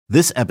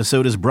This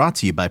episode is brought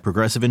to you by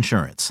Progressive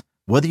Insurance.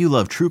 Whether you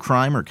love true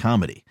crime or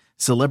comedy,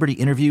 celebrity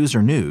interviews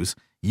or news,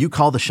 you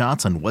call the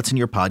shots on what's in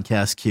your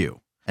podcast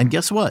queue. And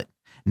guess what?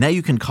 Now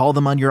you can call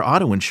them on your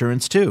auto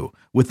insurance too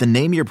with the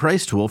Name Your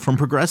Price tool from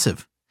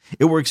Progressive.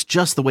 It works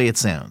just the way it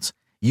sounds.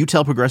 You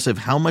tell Progressive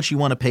how much you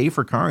want to pay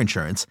for car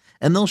insurance,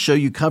 and they'll show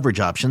you coverage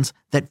options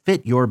that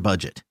fit your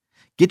budget.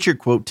 Get your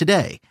quote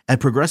today at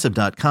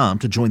Progressive.com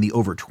to join the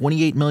over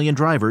 28 million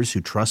drivers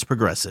who trust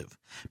Progressive.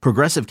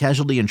 Progressive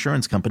Casualty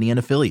Insurance Company and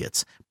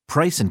Affiliates.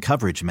 Price and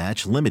coverage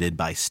match limited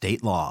by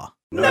state law.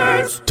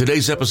 Nerds.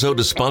 Today's episode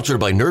is sponsored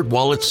by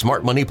NerdWallet's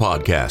Smart Money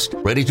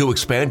Podcast. Ready to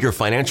expand your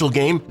financial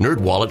game?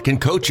 NerdWallet can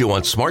coach you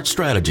on smart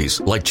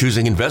strategies like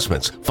choosing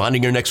investments,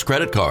 finding your next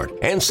credit card,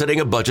 and setting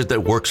a budget that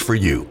works for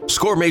you.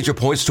 Score major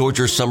points towards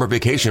your summer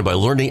vacation by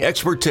learning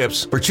expert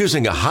tips for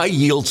choosing a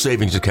high-yield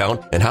savings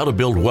account and how to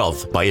build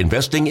wealth by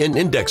investing in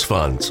index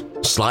funds.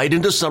 Slide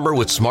into summer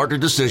with smarter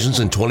decisions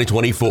in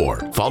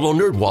 2024. Follow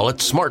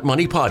NerdWallet's Smart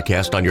Money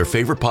Podcast on your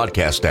favorite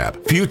podcast app.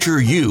 Future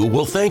you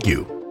will thank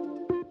you.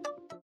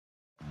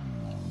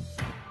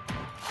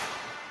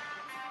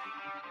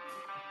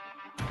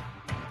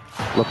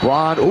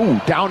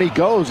 LeBron, down he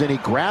goes, and he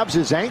grabs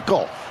his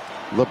ankle.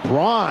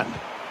 LeBron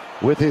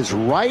with his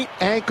right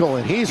ankle,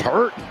 and he's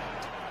hurting.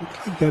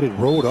 He got it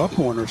rolled up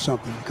on or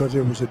something because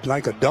there was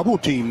like a double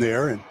team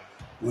there, and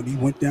when he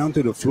went down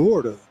to the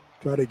floor to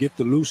try to get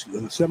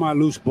the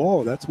semi-loose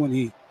ball, that's when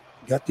he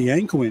got the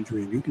ankle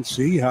injury. And you can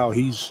see how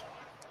he's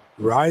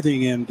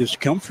writhing in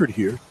discomfort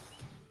here.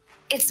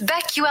 It's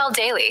BetQL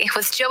Daily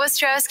with Joe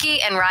Ostrowski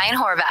and Ryan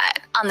Horvat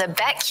on the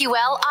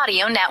BetQL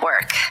Audio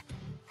Network.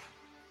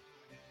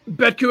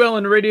 BetQL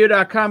and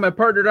Radio.com have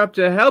partnered up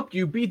to help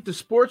you beat the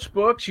sports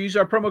books. Use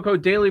our promo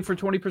code DAILY for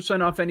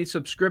 20% off any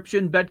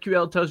subscription.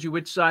 BetQL tells you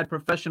which side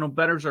professional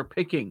bettors are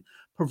picking,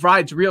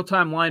 provides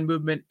real-time line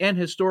movement and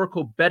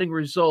historical betting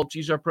results.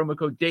 Use our promo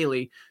code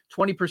DAILY,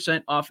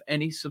 20% off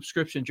any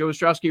subscription. Joe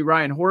Ostrowski,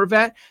 Ryan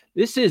Horvat.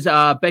 This is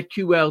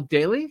BetQL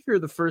Daily. If you're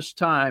the first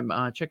time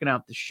checking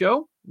out the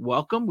show,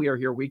 welcome. We are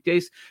here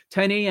weekdays,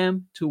 10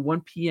 a.m. to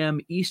 1 p.m.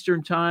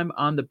 Eastern time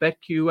on the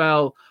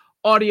BetQL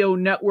Audio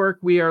Network.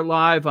 We are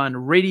live on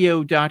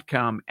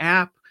radio.com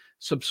app.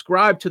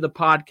 Subscribe to the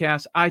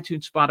podcast,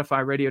 iTunes,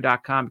 Spotify,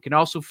 radio.com. You can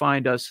also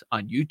find us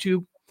on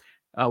YouTube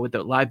with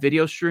the live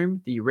video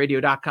stream, the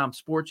radio.com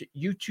sports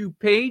YouTube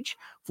page,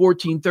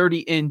 1430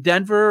 in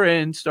Denver,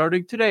 and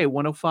starting today,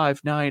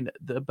 105.9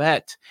 The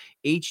Bet,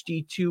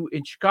 HD2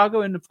 in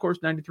Chicago, and of course,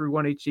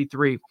 93.1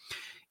 HD3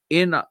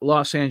 in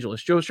Los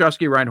Angeles. Joe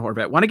Ostrowski, Ryan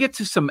Horvat. Want to get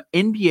to some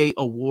NBA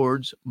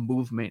awards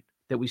movement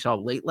that we saw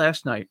late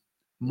last night.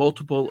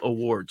 Multiple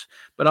awards,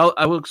 but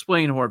I will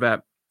explain,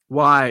 Horvat,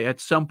 why at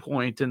some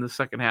point in the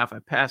second half I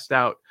passed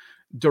out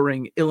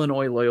during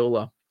Illinois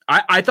Loyola.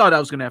 I thought I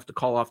was going to have to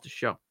call off the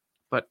show,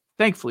 but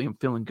thankfully I'm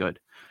feeling good.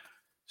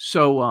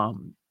 So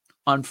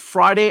on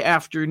Friday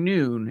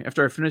afternoon,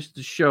 after I finished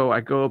the show,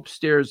 I go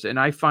upstairs and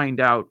I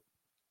find out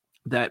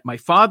that my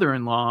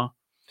father-in-law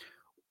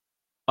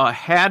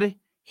had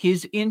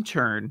his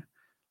intern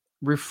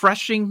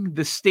refreshing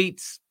the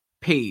state's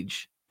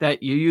page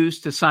that you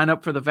use to sign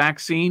up for the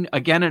vaccine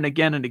again and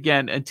again and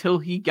again until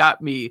he got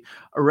me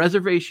a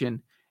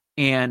reservation.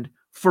 And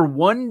for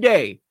one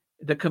day,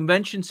 the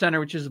convention center,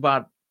 which is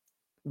about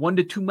 1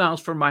 to 2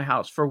 miles from my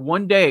house, for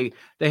one day,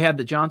 they had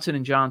the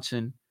Johnson &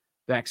 Johnson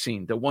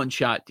vaccine, the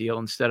one-shot deal,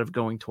 instead of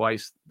going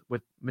twice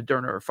with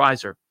Moderna or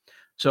Pfizer.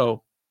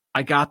 So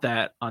I got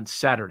that on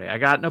Saturday. I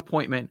got an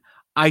appointment.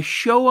 I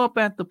show up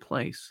at the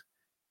place.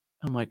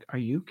 I'm like, are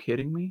you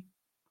kidding me?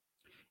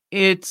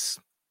 It's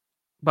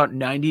about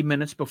 90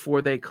 minutes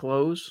before they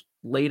close,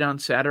 late on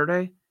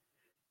Saturday.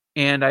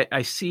 And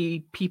I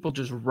see people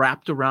just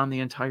wrapped around the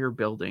entire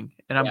building.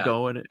 And I'm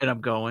going.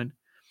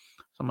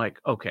 So I'm like,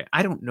 okay,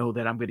 I don't know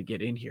that I'm going to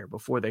get in here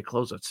before they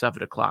close at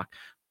 7 o'clock.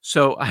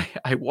 So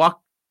I walk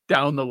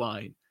down the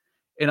line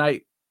and I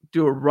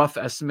do a rough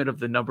estimate of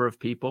the number of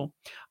people.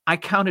 I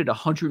counted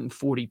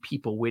 140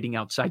 people waiting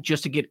outside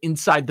just to get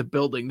inside the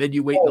building. Then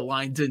you wait in the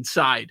lines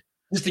inside.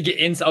 Just to get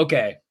inside.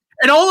 Okay.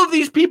 And all of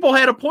these people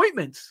had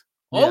appointments.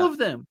 All of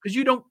them, because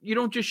you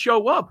don't just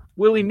show up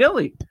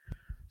willy-nilly.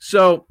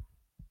 So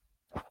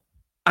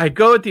I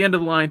go at the end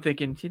of the line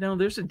thinking,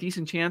 there's a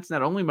decent chance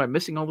not only am I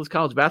missing all this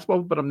college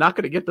basketball, but I'm not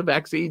going to get the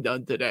vaccine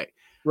done today.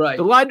 Right.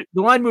 The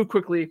line moved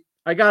quickly.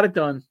 I got it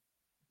done.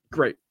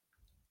 Great.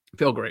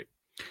 Feel great.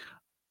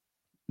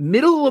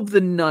 Middle of the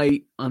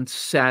night on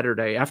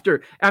Saturday,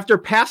 after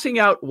passing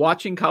out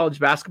watching college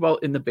basketball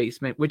in the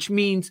basement, which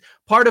means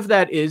part of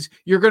that is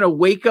you're going to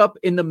wake up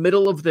in the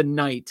middle of the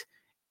night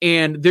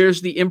and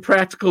there's the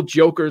Impractical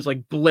Jokers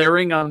like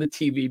blaring on the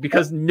TV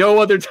because no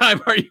other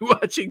time are you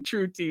watching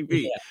true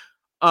TV.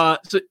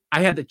 So I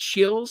had the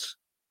chills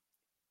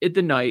at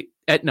night,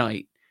 and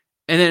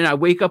then I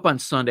wake up on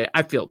Sunday.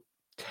 I feel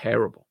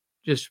terrible,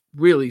 just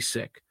really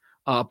sick.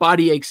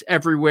 Body aches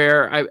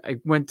everywhere. I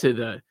went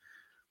to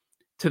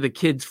the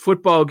kids'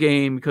 football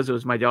game because it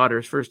was my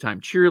daughter's first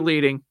time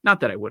cheerleading. Not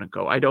that I wouldn't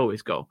go. I'd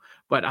always go.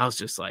 But I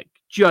was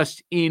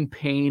just in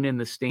pain in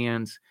the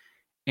stands.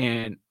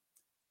 And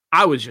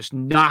I was just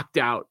knocked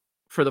out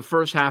for the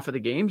first half of the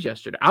games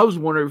yesterday. I was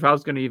wondering if I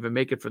was going to even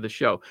make it for the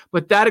show.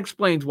 But that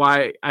explains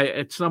why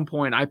at some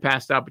point I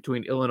passed out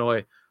between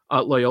Illinois,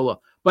 Loyola.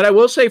 But I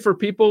will say for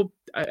people,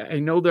 I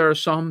know there are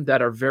some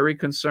that are very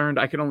concerned.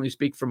 I can only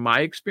speak from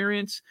my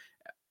experience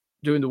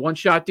doing the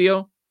one-shot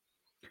deal.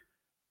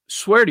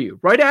 Swear to you,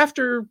 right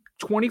after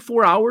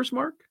 24 hours,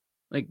 Mark,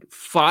 like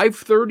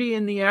 5:30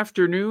 in the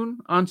afternoon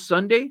on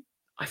Sunday,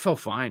 I felt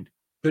fine.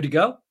 Good to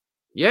go?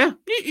 Yeah.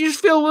 You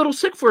just feel a little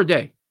sick for a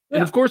day. Yeah.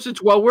 And of course,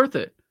 it's well worth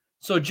it.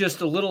 So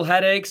just a little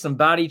headache, some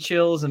body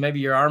chills, and maybe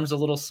your arm's a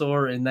little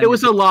sore. And then it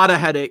was a lot of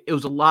headache. It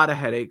was a lot of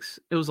headaches.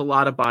 It was a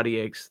lot of body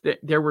aches.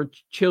 There were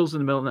chills in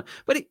the middle of the night.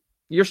 But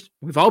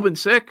we've all been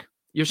sick.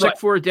 You're sick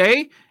for a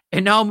day,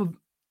 and now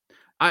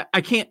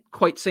I can't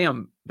quite say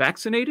I'm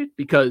vaccinated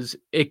because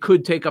it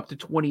could take up to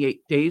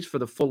 28 days for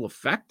the full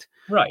effect.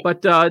 Right.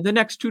 But the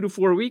next 2 to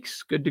 4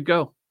 weeks, good to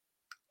go.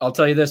 I'll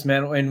tell you this,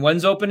 man.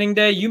 When's opening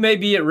day? You may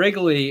be at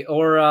Wrigley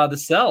or the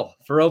Cell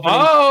for opening.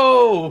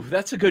 Oh,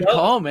 that's a good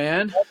call,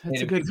 man.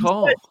 That's a good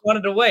call.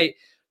 Wanted to wait.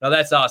 No,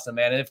 that's awesome,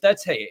 man. And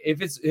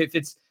if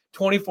it's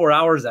 24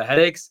 hours of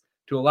headaches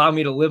to allow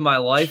me to live my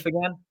life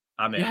again,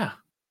 I'm in. Yeah,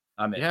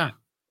 I'm in. Yeah.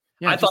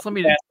 I thought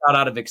you passed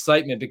out of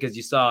excitement because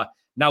you saw.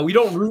 Now we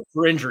don't root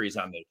for injuries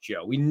on this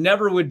show. We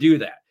never would do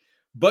that.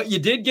 But you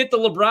did get the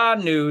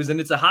LeBron news, and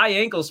it's a high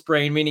ankle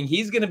sprain, meaning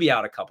he's going to be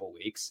out a couple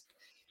weeks.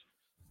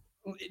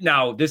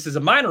 Now, this is a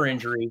minor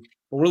injury,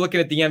 but we're looking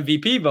at the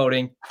MVP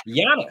voting.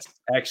 Giannis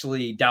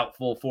actually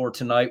doubtful for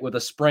tonight with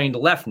a sprained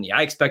left knee.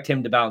 I expect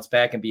him to bounce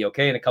back and be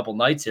okay in a couple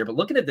nights here. But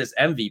looking at this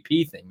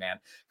MVP thing, man,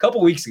 a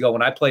couple weeks ago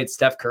when I played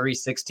Steph Curry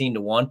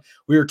 16-1,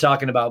 we were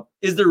talking about,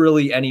 is there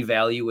really any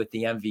value with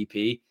the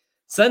MVP?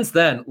 Since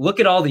then, look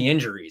at all the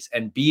injuries,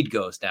 and Embiid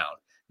goes down.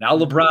 Now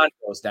LeBron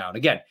goes down.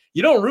 Again,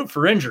 you don't root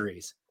for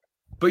injuries,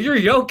 but your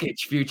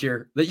Jokic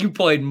future that you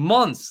played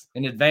months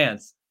in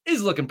advance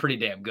is looking pretty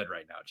damn good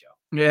right now, Joe.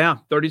 Yeah,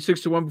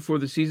 36-1 before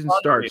the season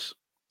starts.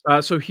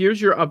 So here's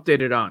your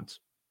updated odds.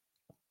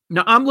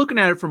 Now, I'm looking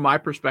at it from my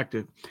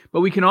perspective,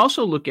 but we can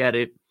also look at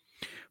it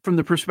from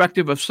the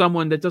perspective of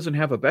someone that doesn't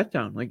have a bet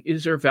down. Like,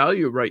 is there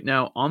value right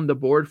now on the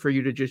board for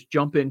you to just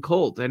jump in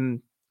cold? And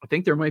I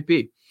think there might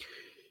be.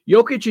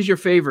 Jokic is your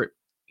favorite.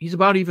 He's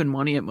about even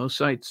money at most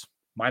sites.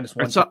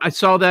 -1. I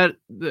saw that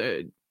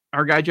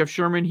our guy Jeff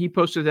Sherman, he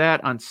posted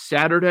that on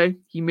Saturday.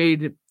 He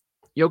made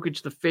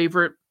Jokic the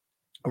favorite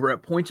over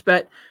at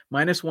PointsBet,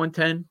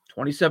 -110,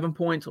 27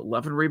 points,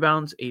 11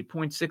 rebounds,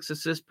 8.6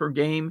 assists per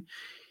game.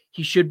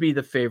 He should be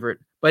the favorite.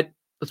 But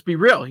let's be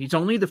real. He's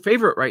only the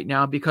favorite right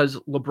now because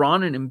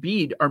LeBron and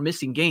Embiid are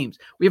missing games.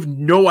 We have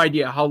no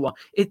idea how long.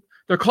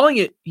 They're calling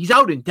it he's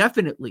out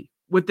indefinitely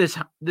with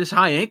this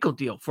high ankle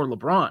deal for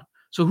LeBron.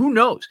 So who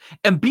knows?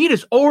 Embiid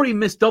has already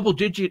missed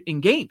double-digit in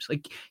games.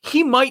 Like,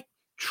 he might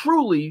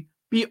truly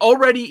be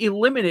already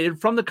eliminated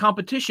from the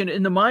competition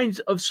in the minds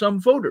of some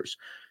voters.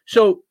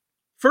 So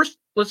first,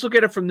 let's look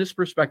at it from this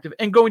perspective.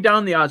 And going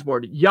down the odds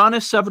board,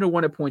 Giannis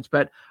 7-1 at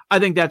PointsBet. I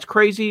think that's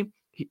crazy.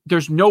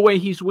 There's no way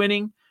he's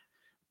winning.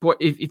 But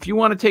if you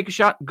want to take a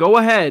shot, go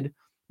ahead.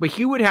 But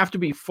he would have to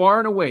be far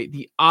and away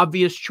the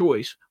obvious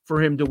choice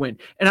for him to win.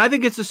 And I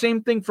think it's the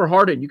same thing for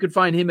Harden. You could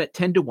find him at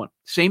 10-1.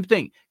 Same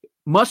thing.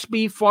 Must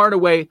be far and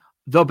away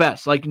the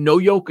best. Like, no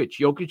Jokic.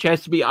 Jokic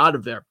has to be out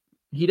of there.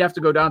 He'd have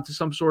to go down to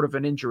some sort of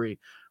an injury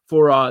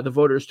for the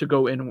voters to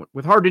go in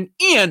with Harden.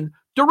 And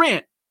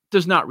Durant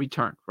does not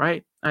return,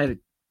 right? I think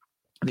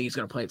he's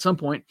going to play at some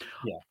point.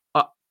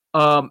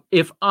 Yeah.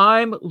 If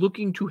I'm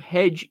looking to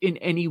hedge in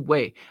any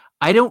way,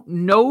 I don't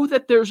know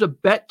that there's a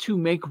bet to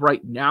make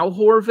right now,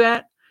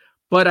 Horvat,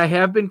 but I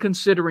have been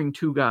considering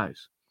two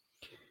guys.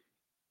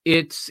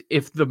 It's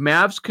if the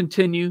Mavs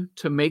continue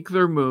to make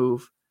their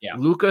move. Yeah.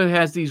 Luka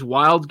has these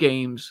wild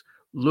games.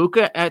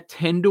 Luka at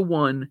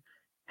 10-1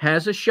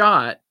 has a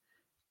shot.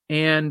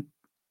 And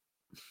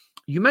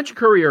you mentioned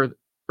Curry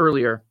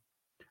earlier.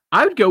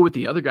 I would go with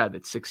the other guy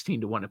that's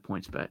 16-1 at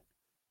PointsBet.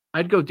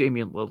 I'd go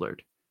Damian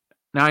Lillard.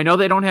 Now, I know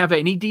they don't have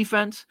any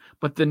defense,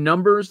 but the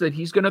numbers that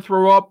he's going to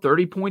throw up,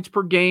 30 points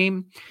per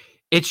game,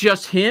 it's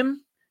just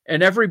him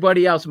and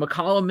everybody else.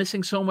 McCollum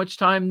missing so much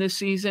time this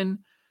season.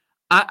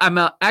 I'm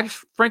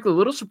actually, frankly, a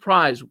little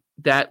surprised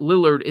that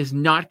Lillard is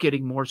not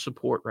getting more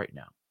support right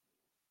now.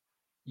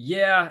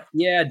 Yeah,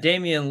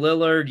 Damian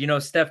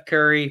Lillard, Steph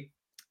Curry,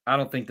 I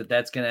don't think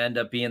that's going to end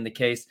up being the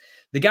case.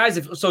 The guys,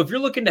 if you're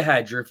looking to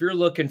hedge or if you're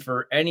looking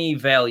for any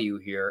value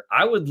here,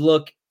 I would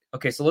look,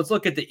 so let's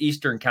look at the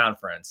Eastern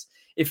Conference.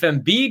 If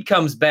Embiid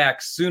comes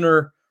back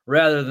sooner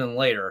rather than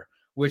later,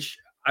 which,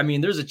 I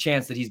mean, there's a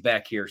chance that he's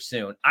back here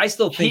soon. I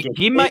still think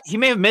he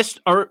may have missed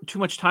too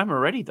much time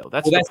already, though.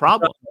 That's the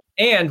problem.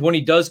 And when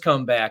he does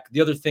come back,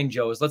 the other thing,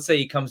 Joe, is let's say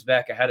he comes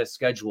back ahead of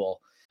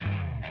schedule.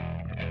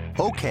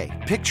 Okay,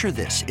 picture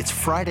this. It's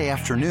Friday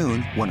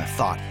afternoon when a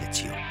thought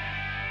hits you.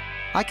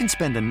 I can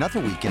spend another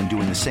weekend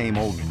doing the same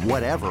old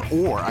whatever,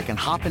 or I can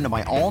hop into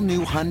my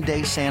all-new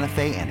Hyundai Santa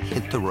Fe and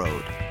hit the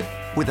road.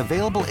 With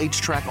available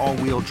H-Track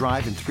all-wheel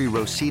drive and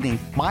 3-row seating,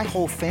 my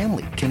whole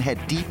family can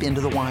head deep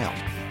into the wild.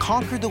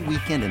 Conquer the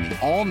weekend in the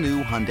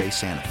all-new Hyundai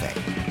Santa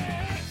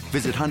Fe.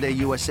 Visit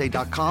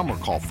HyundaiUSA.com or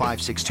call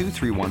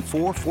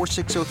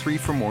 562-314-4603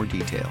 for more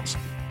details.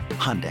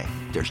 Hyundai,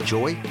 there's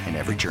joy in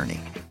every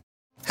journey.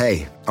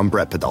 Hey, I'm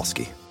Brett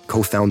Podolsky,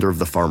 co-founder of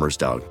The Farmer's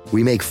Dog.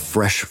 We make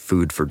fresh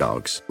food for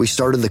dogs. We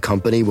started the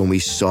company when we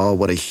saw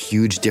what a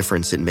huge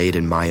difference it made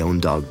in my own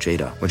dog,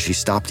 Jada, when she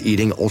stopped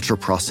eating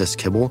ultra-processed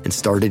kibble and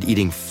started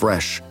eating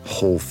fresh,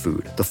 whole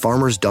food. The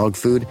Farmer's Dog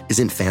food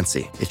isn't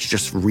fancy. It's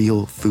just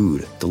real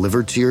food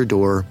delivered to your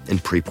door in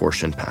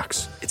pre-portioned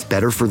packs. It's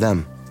better for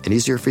them and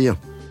easier for you.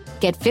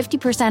 Get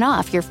 50%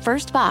 off your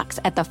first box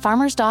at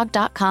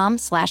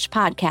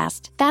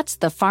thefarmersdog.com/podcast. That's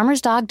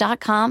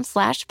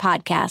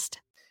thefarmersdog.com/podcast.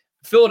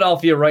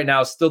 Philadelphia right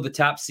now is still the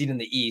top seed in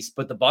the East,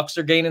 but the Bucks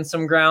are gaining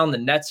some ground. The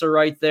Nets are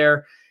right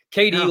there.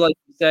 KD, like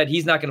you said,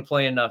 he's not going to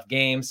play enough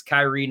games.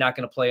 Kyrie not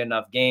going to play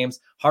enough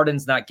games.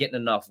 Harden's not getting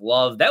enough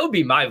love. That would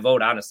be my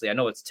vote, honestly. I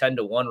know it's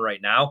 10-1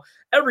 right now.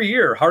 Every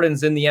year,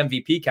 Harden's in the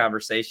MVP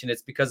conversation.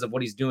 It's because of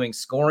what he's doing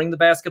scoring the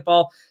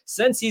basketball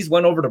since he's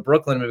went over to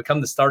Brooklyn and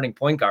become the starting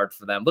point guard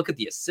for them. Look at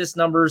the assist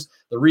numbers,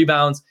 the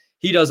rebounds.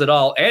 He does it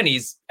all, and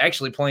he's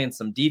actually playing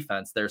some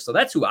defense there. So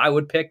that's who I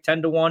would pick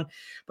 10-1.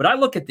 But I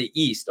look at the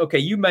East. Okay,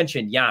 you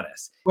mentioned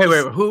Giannis. Wait.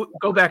 Who?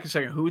 Go back a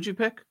second. Who would you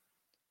pick?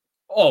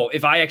 Oh,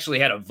 if I actually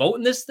had a vote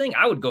in this thing,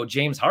 I would go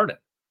James Harden.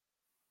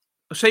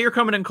 Say you're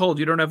coming in cold.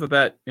 You don't have a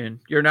bet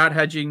in. You're not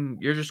hedging.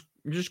 You're just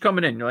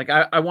coming in. You're like,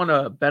 I want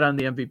to bet on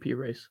the MVP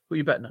race. Who are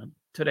you betting on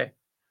today?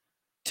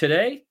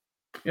 Today?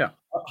 Yeah.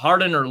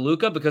 Harden or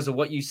Luka, because of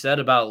what you said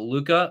about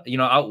Luka,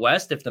 out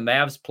West, if the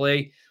Mavs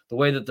play the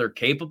way that they're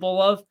capable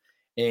of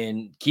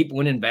and keep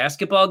winning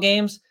basketball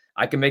games,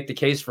 I can make the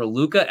case for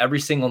Luka every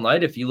single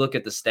night. If you look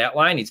at the stat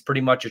line, he's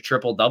pretty much a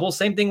triple-double.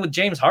 Same thing with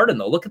James Harden,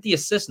 though. Look at the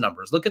assist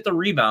numbers. Look at the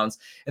rebounds.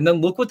 And then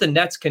look what the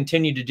Nets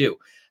continue to do.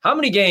 How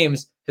many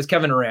games has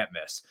Kevin Durant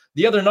missed?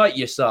 The other night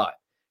you saw it.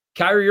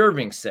 Kyrie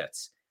Irving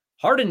sits.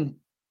 Harden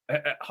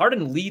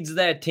leads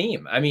that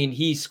team. I mean,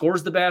 he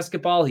scores the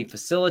basketball. He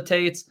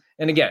facilitates.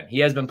 And again, he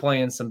has been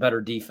playing some better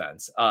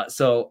defense.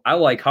 So I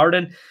like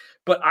Harden.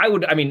 But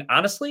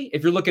honestly,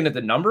 if you're looking at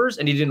the numbers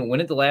and he didn't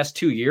win it the last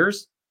 2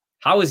 years,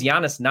 how is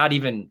Giannis not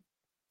even?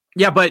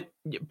 Yeah, but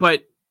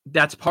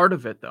that's part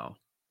of it, though.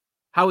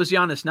 How is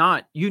Giannis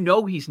not?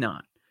 He's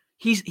not.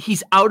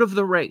 He's out of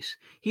the race.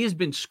 He has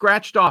been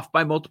scratched off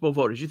by multiple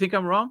voters. You think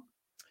I'm wrong?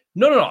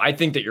 No. I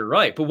think that you're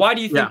right. But why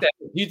do you think that?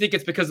 Do you think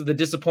it's because of the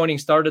disappointing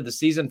start of the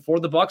season for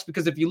the Bucks?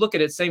 Because if you look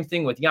at it, same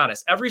thing with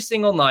Giannis. Every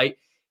single night,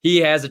 he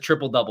has a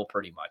triple-double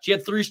pretty much. He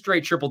had 3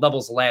 straight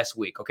triple-doubles last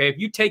week, okay? If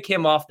you take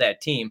him off that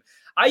team,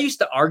 I used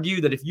to argue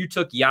that if you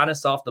took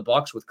Giannis off the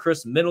Bucks with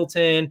Chris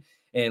Middleton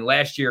and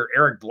last year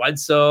Eric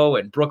Bledsoe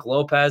and Brook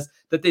Lopez,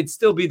 that they'd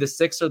still be the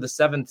 6th or the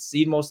 7th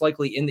seed most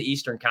likely in the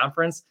Eastern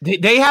Conference.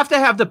 They have to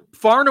have the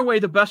far and away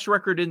the best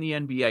record in the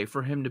NBA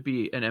for him to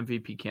be an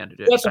MVP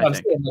candidate. That's what I'm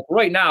saying. Like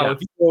right now, if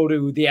you go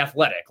to The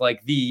Athletic,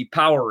 like the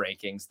power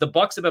rankings, the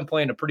Bucks have been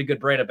playing a pretty good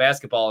brand of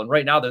basketball, and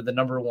right now they're the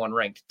number 1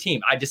 ranked team.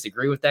 I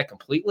disagree with that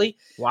completely.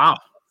 Wow.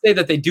 Say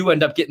that they do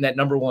end up getting that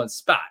number 1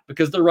 spot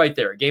because they're right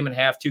there, a game and a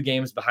half, 2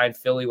 games behind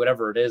Philly,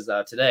 whatever it is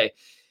today.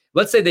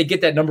 Let's say they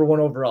get that number 1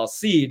 overall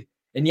seed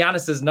and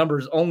Giannis's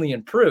numbers only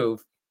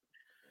improve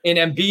and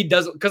Embiid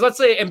does, because let's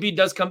say Embiid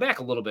does come back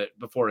a little bit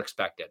before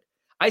expected.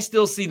 I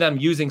still see them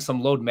using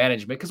some load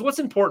management because what's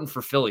important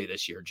for Philly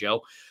this year,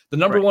 Joe? The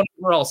number 1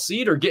 overall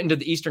seed or getting to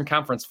the Eastern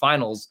Conference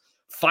Finals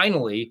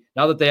finally,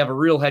 now that they have a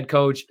real head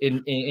coach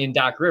in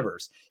Doc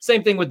Rivers.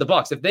 Same thing with the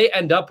Bucks. If they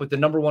end up with the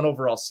number 1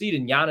 overall seed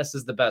and Giannis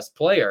is the best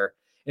player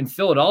and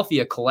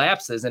Philadelphia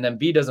collapses and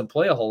Embiid doesn't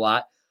play a whole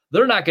lot,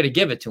 they're not going to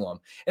give it to him.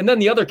 And then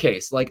the other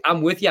case, like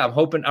I'm with you,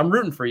 I'm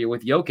rooting for you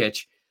with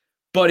Jokic.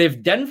 But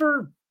if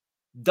Denver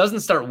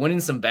doesn't start winning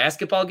some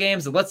basketball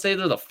games, and let's say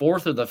they're the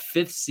 4th or the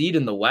 5th seed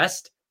in the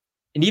West,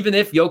 and even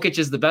if Jokic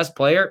is the best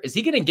player, is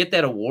he going to get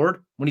that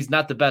award when he's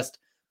not the best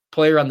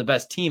player on the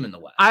best team in the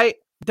West?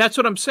 That's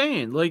what I'm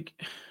saying. Like,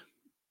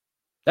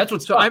 that's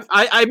what's so.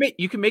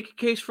 You can make a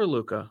case for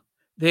Luka.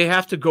 They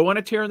have to go on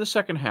a tear in the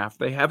second half.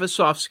 They have a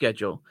soft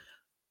schedule.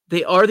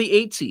 They are the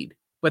 8th seed,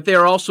 but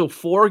they're also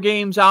 4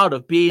 games out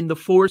of being the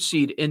 4th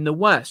seed in the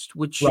West,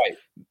 which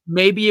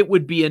maybe it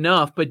would be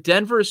enough. But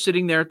Denver is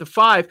sitting there at the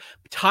 5,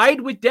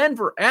 tied with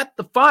Denver at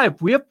the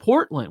 5. We have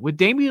Portland with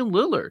Damian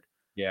Lillard.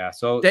 Yeah,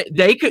 so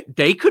they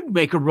could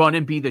make a run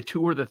and be the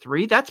 2 or the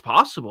 3. That's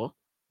possible.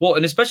 Well,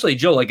 and especially,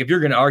 Joe, like if you're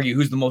going to argue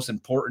who's the most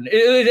important,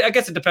 I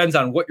guess it depends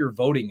on what you're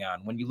voting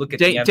on. When you look at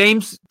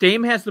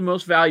Dame has the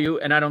most value,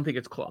 and I don't think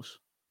it's close.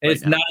 And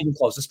it's not even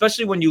close,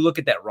 especially when you look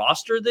at that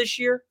roster this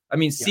year. I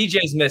mean,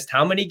 CJ's missed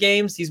how many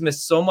games? He's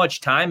missed so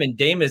much time, and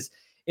Dame has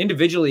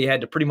individually had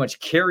to pretty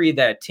much carry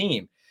that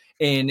team.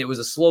 And it was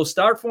a slow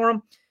start for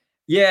him.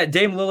 Yeah,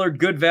 Dame Lillard,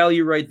 good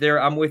value right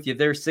there. I'm with you.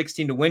 They're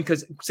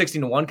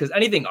 16-1 because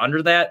anything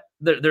under that,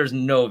 there's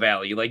no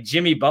value. Like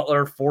Jimmy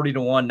Butler,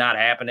 40-1, not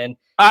happening.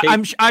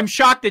 I'm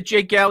shocked that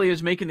Jake Galley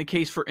is making the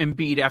case for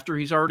Embiid after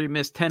he's already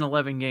missed 10,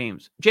 11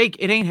 games. Jake,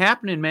 it ain't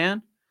happening,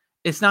 man.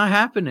 It's not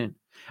happening.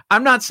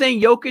 I'm not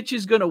saying Jokic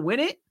is going to win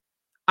it.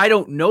 I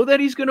don't know that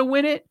he's going to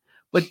win it,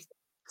 but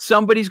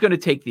somebody's going to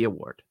take the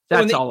award.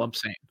 That's all I'm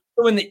saying.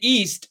 So in the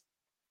East,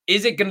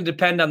 is it going to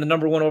depend on the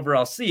number 1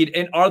 overall seed?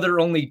 And are there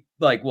only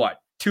like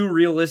what, 2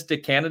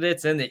 realistic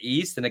candidates in the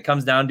East? And it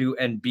comes down to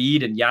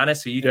Embiid and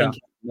Giannis, who you think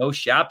have no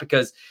shot,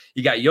 because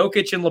you got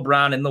Jokic and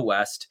LeBron in the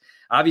West,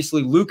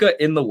 obviously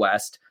Luka in the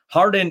West.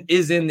 Harden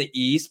is in the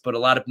East, but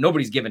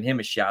nobody's giving him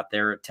a shot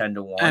there at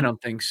 10-1. I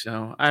don't think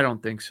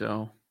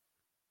so.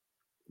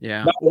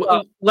 Yeah.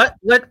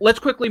 Let's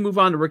quickly move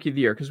on to Rookie of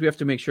the Year, because we have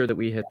to make sure that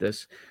we hit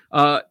this.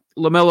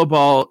 LaMelo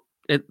Ball,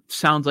 it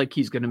sounds like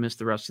he's going to miss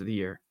the rest of the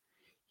year.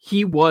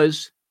 He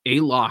was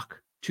a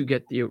lock to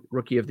get the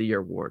Rookie of the Year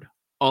award.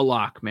 A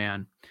lock,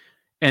 man.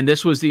 And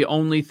this was the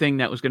only thing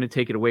that was going to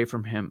take it away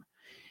from him.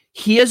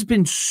 He has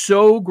been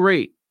so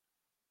great.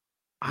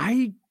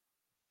 I'm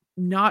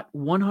not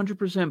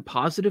 100%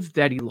 positive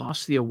that he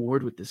lost the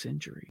award with this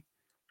injury.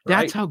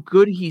 That's how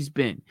good he's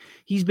been.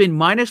 He's been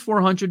minus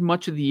 400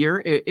 much of the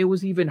year. It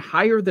was even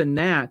higher than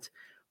that.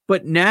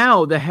 But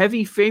now the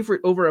heavy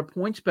favorite over a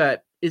points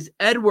bet is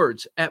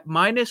Edwards at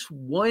minus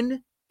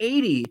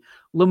 180.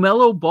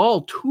 LaMelo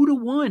Ball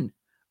 2-1.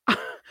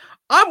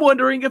 I'm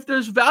wondering if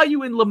there's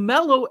value in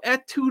LaMelo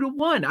at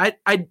 2-1.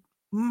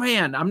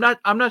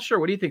 I'm not sure.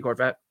 What do you think,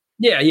 Horvat?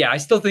 Yeah. I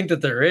still think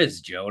that there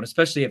is, Joe, and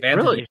especially if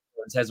Anthony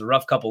Edwards has a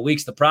rough couple of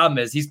weeks. The problem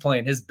is he's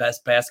playing his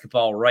best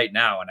basketball right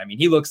now, and I mean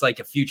he looks like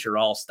a future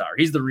all-star.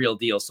 He's the real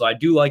deal. So I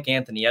do like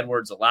Anthony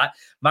Edwards a lot.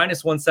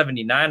 Minus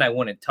 179, I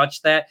wouldn't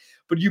touch that.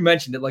 But you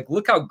mentioned it. Like,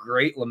 look how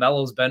great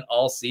LaMelo's been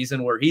all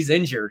season. Where he's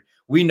injured,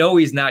 we know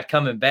he's not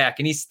coming back,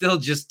 and he's still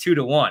just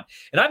 2-1.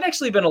 And I've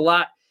actually been a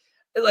lot.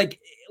 Like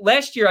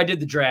last year, I did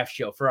the draft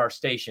show for our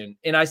station,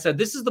 and I said,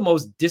 this is the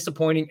most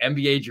disappointing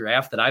NBA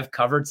draft that I've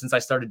covered since I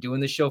started doing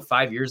this show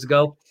 5 years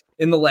ago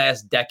in the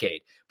last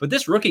decade. But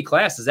this rookie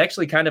class has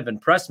actually kind of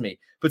impressed me,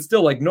 but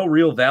still like no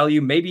real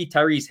value. Maybe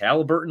Tyrese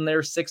Halliburton there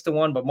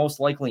 6-1, but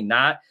most likely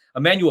not.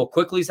 Emmanuel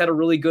Quickley's had a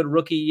really good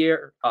rookie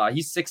year.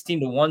 He's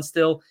 16-1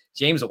 still.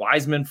 James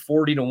Wiseman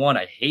 40-1.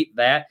 I hate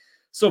that.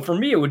 So for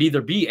me, it would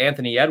either be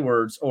Anthony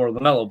Edwards or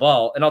LaMelo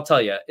Ball. And I'll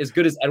tell you, as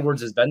good as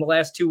Edwards has been the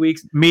last 2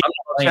 weeks, Media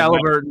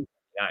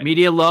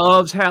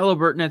loves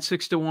Halliburton at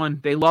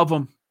 6-1. They love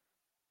him.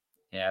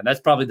 Yeah, that's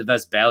probably the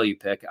best value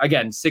pick.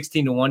 Again,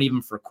 16-1,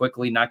 even for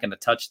Quickly, not going to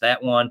touch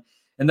that one.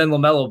 And then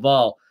LaMelo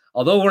Ball,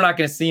 although we're not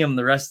going to see him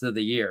the rest of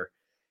the year,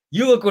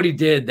 you look what he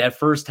did that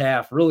first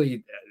half,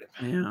 really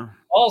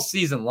all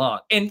season long.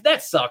 And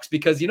that sucks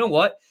because you know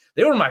what?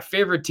 They were my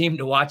favorite team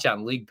to watch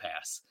on League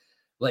Pass,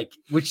 like,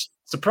 which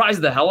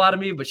surprised the hell out of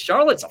me. But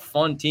Charlotte's a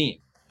fun team.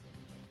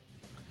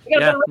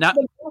 Yeah,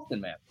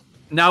 Boston, man.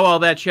 Now all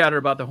that chatter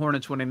about the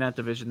Hornets winning that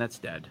division, that's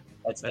dead.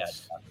 That's dead.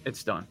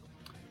 It's done.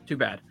 Too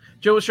bad.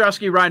 Joe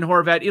Ostrowski, Ryan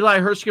Horvat, Eli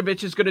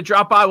Hershkovich is going to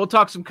drop by. We'll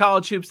talk some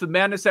college hoops, the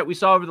madness that we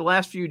saw over the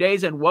last few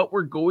days, and what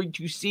we're going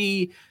to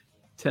see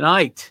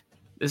tonight,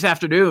 this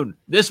afternoon,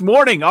 this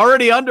morning,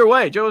 already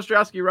underway. Joe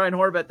Ostrowski, Ryan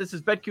Horvat. This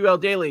is BetQL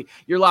Daily.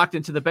 You're locked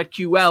into the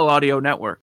BetQL Audio Network.